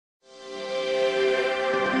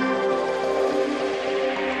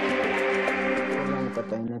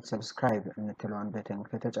አይነት ሰብስክራይብ የምትለዋን በተን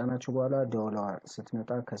ከተጫናችሁ በኋላ ደወሏ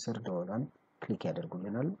ስትመጣ ከስር ደወሏን ክሊክ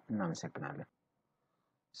ያደርጉልናል። እናመሰግናለን።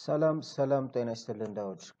 ሰላም ጤና ይስጥልን።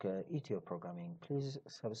 ዳውድ ከኢትዮ ፕሮግራሚንግ ፕሊዝ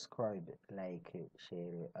ሰብስክራይብ ላይክ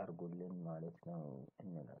ሼር አድርጉልን ማለት ነው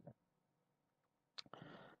እንላለን።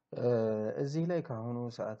 እዚህ ላይ ከአሁኑ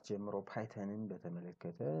ሰዓት ጀምሮ ፓይተንን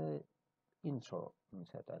በተመለከተ ኢንትሮ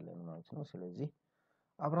እንሰጣለን ማለት ነው። ስለዚህ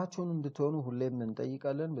አብራችሁን እንድትሆኑ ሁሌም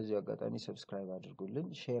እንጠይቃለን። በዚህ አጋጣሚ ሰብስክራይብ አድርጉልን፣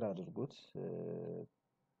 ሼር አድርጉት።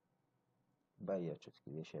 ባያችሁት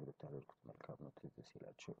ጊዜ ሼር ብታደርጉት መልካም ነው ትዝ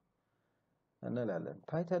ሲላችሁ እንላለን።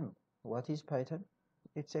 ፓይተን what is Python?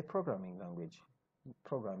 It's a programming language.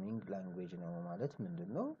 ፕሮግራሚንግ ላንጉዌጅ ነው ማለት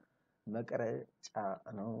ምንድነው? መቅረጫ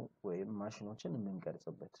ነው ወይም ማሽኖችን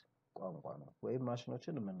የምንቀርጽበት ቋንቋ ነው ወይም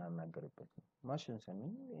ማሽኖችን የምናናገርበት ነው። ማሽን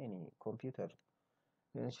ስንል እኔ ኮምፒውተር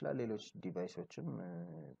ሊሆን ይችላል ሌሎች ዲቫይሶችም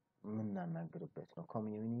የምናናገርበት ነው።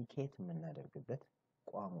 ኮሚኒኬት የምናደርግበት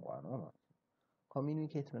ቋንቋ ነው ማለት ነው።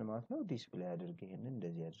 ኮሚኒኬት ምን ማለት ነው? ዲስፕሌይ አድርግ፣ ይሄንን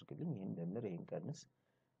እንደዚህ አድርግልኝ፣ ይሄን ደምር፣ ይሄን ቀንስ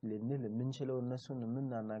ልንል የምንችለው እነሱን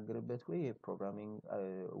የምናናገርበት ወይ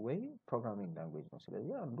ፕሮግራሚንግ ላንጉዌጅ ነው።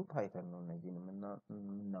 ስለዚህ አንዱ ፓይተን ነው እነዚህን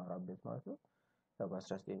የምናወራበት ማለት ነው።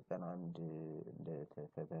 በ1991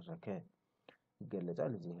 እንደተፈበረከ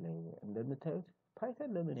ይገለጻል። እዚህ ላይ እንደምታዩት ፓይተን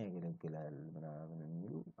ለምን ያገለግላል ምናምን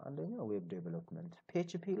የሚሉ አንደኛ ዌብ ዴቨሎፕመንት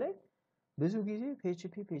PHP ላይ ብዙ ጊዜ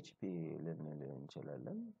PHP ልንል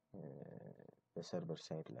እንችላለን። በሰርቨር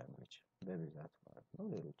ሳይድ ላንጉዌጅ በብዛት ማለት ነው።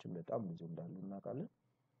 ሌሎችም በጣም ብዙ እንዳሉ እናውቃለን።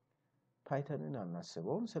 ፓይተንን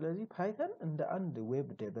አናስበውም። ስለዚህ ፓይተን እንደ አንድ ዌብ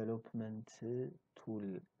ዴቨሎፕመንት ቱል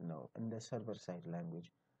ነው። እንደ ሰርቨር ሳይድ ላንጉዌጅ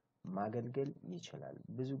ማገልገል ይችላል።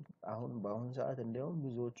 በአሁን ሰዓት እንዲያውም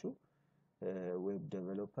ብዙዎቹ ዌብ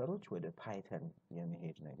ዴቨሎፐሮች ወደ ፓይተን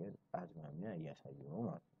የመሄድ ነገር አዝማሚያ እያሳዩ ነው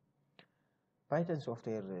ማለት ነው። ፓይተን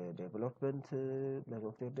ሶፍትዌር ዴቨሎፕመንት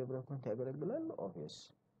ለሶፍትዌር ዴቨሎፕመንት ያገለግላል። ኦብቪየስ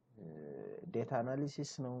ዴታ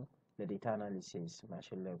አናሊሲስ ነው። ለዴታ አናሊሲስ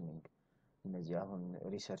ማሽን ለርኒንግ እነዚህ አሁን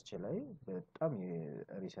ሪሰርች ላይ በጣም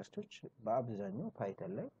ሪሰርቾች በአብዛኛው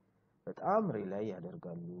ፓይተን ላይ በጣም ሪላይ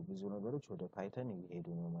ያደርጋሉ። ብዙ ነገሮች ወደ ፓይተን እየሄዱ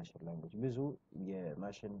ነው። ማሽን ላንጉዌጅ ብዙ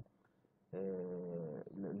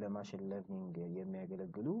ለማሽን ለርኒንግ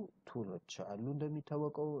የሚያገለግሉ ቱሎች አሉ።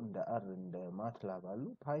 እንደሚታወቀው እንደ አር እንደ ማትላብ አሉ።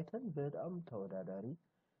 ፓይተን በጣም ተወዳዳሪ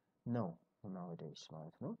ነው nowadays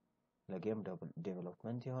ማለት ነው። ለጌም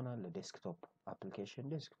ዴቨሎፕመንት ይሆናል። ለዴስክቶፕ አፕሊኬሽን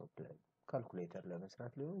ዴስክቶፕ ላይ ካልኩሌተር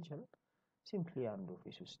ለመስራት ሊሆን ይችላል። ሲምፕሊ አንድ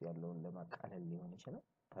ኦፊስ ውስጥ ያለውን ለማቃለል ሊሆን ይችላል።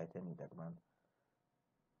 ፓይተን ይጠቅማል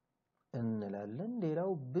እንላለን። ሌላው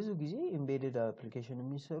ብዙ ጊዜ ኤምቤድድ አፕሊኬሽን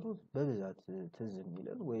የሚሰሩት በብዛት ትዝ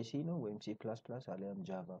የሚለን ወይ ሲ ነው ወይም C++ አሊያም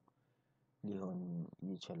ጃቫ ሊሆን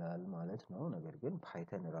ይችላል ማለት ነው። ነገር ግን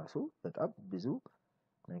ፓይተን ራሱ በጣም ብዙ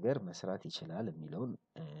ነገር መስራት ይችላል የሚለውን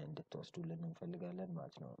እንድትወስዱልን እንፈልጋለን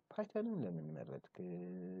ማለት ነው። ፓይተንን ለምን መረጥክ?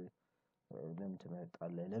 ለምን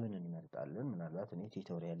ትመርጣለህ? ለምን እንመርጣለን? ምናልባት እኔ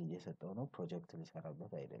ቲዩቶሪያል እየሰጠው ነው፣ ፕሮጀክት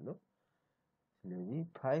ልሰራበት አይደለም። ስለዚህ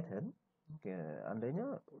ፓይተን አንደኛ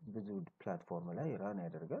ብዙ ፕላትፎርም ላይ ራን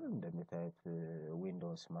ያደርጋል። እንደምታዩት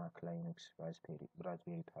ዊንዶውስ፣ ማክ፣ ላይነክስ፣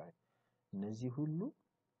 ራስቤሪ ፓይ እነዚህ ሁሉ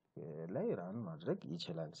ላይ ራን ማድረግ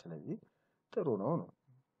ይችላል። ስለዚህ ጥሩ ነው።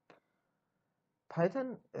 ፓይተን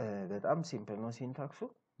በጣም ሲምፕል ነው። ሲንታክሱ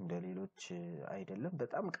እንደሌሎች አይደለም።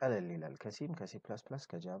 በጣም ቀለል ይላል። ከሲም ከሲ ፕላስ ፕላስ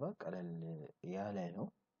ከጃቫ ቀለል ያለ ነው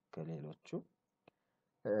ከሌሎቹ።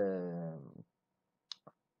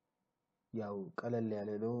 ያው ቀለል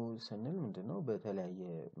ያለ ነው ስንል ምንድነው? በተለያየ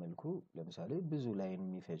መልኩ ለምሳሌ ብዙ ላይን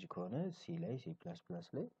የሚፈጅ ከሆነ ሲ ላይ ሲ ፕላስ ፕላስ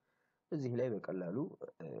ላይ እዚህ ላይ በቀላሉ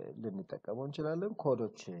ልንጠቀመው እንችላለን።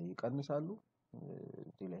 ኮዶች ይቀንሳሉ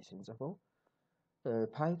እዚህ ላይ ስንጽፈው።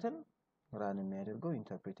 ፓይተን ራን የሚያደርገው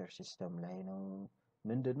ኢንተርፕሬተር ሲስተም ላይ ነው።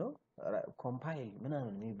 ምንድነው? ኮምፓይል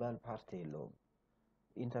ምናምን የሚባል ፓርት የለውም።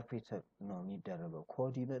 ኢንተርፕሬተር ነው የሚደረገው።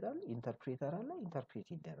 ኮድ ይመጣል፣ ኢንተርፕሬተር አለ፣ ኢንተርፕሬት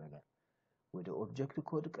ይደረጋል። ወደ ኦብጀክት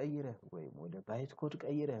ኮድ ቀይረህ ወይም ወደ ባይት ኮድ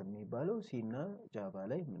ቀይረህ የሚባለው ሲ እና ጃቫ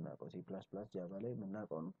ላይ የምናውቀው C++ ጃቫ ላይ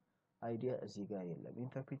የምናውቀው ነው። አይዲያ እዚህ ጋር የለም።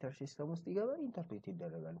 ኢንተርፕሬተር ሲስተም ውስጥ ይገባል፣ ኢንተርፕሬት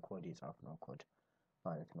ይደረጋል። ኮድ የጻፍነው ኮድ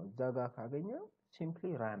ማለት ነው። እዛ ጋር ካገኘው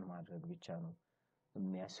ሲምፕሊ ራን ማድረግ ብቻ ነው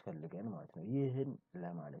የሚያስፈልገን ማለት ነው። ይህን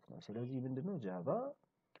ለማለት ነው። ስለዚህ ምንድነው? ጃቫ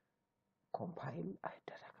ኮምፓይል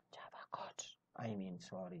አይደረግም። ጃቫ ኮድ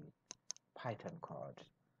ፓይተን ኮድ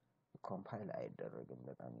ኮምፓይል አይደረግም።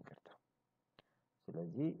 በጣም ይቅርታ።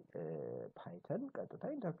 ስለዚህ ፓይተን ቀጥታ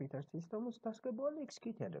ኢንተርፕሬተር ሲስተም ውስጥ ታስገባዋለህ፣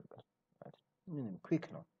 ኤክስኪዩት ያደርጋል ማለት ነው። ምንም ኩዊክ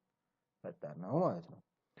ነው፣ ፈጣን ነው ማለት ነው።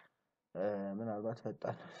 ምናልባት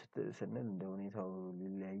ፈጣን ስንል እንደ ሁኔታው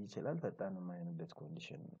ሊለያይ ይችላል። ፈጣን የማይሆንበት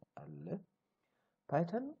ኮንዲሽን አለ።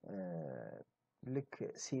 ፓይተን ልክ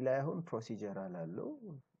ሲ ላይ አሁን ፕሮሲጀራል አለው።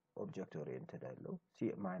 ኦብጀክት ኦሪየንትድ አለው C++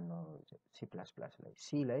 ላይ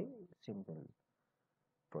C ላይ ሲምፕል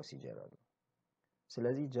ፕሮሲጀር አለው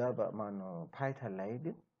ስለዚህ ጃቫ ፓይተን ላይ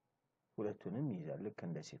ግን ሁለቱንም ይይዛል ልክ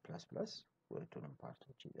እንደ C++ ሁለቱንም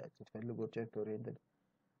ፓርቶች ይይዛል ስትፈልግ ኦብጀክት ኦሪየንትድ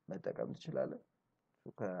መጠቀም ትችላለህ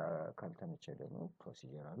ካልተመቸ ደግሞ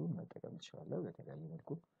ፕሮሲጀራሉን መጠቀም ትችላለህ በተለያየ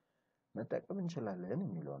መልኩ መጠቀም እንችላለን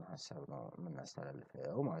የሚለውን ሐሳብ ነው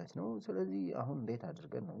የምናስተላልፈው ማለት ነው ስለዚህ አሁን እንዴት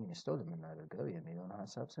አድርገን ነው ኢንስቶል የምናደርገው የሚለውን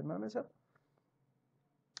ሐሳብ ስናነሳ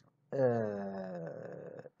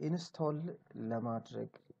ኢንስቶል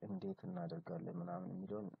ለማድረግ እንዴት እናደርጋለን ምናምን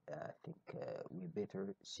የሚለውን I think we better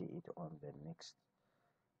see it on the next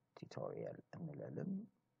tutorial እንላለን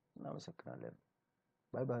እናመሰግናለን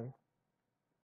bye bye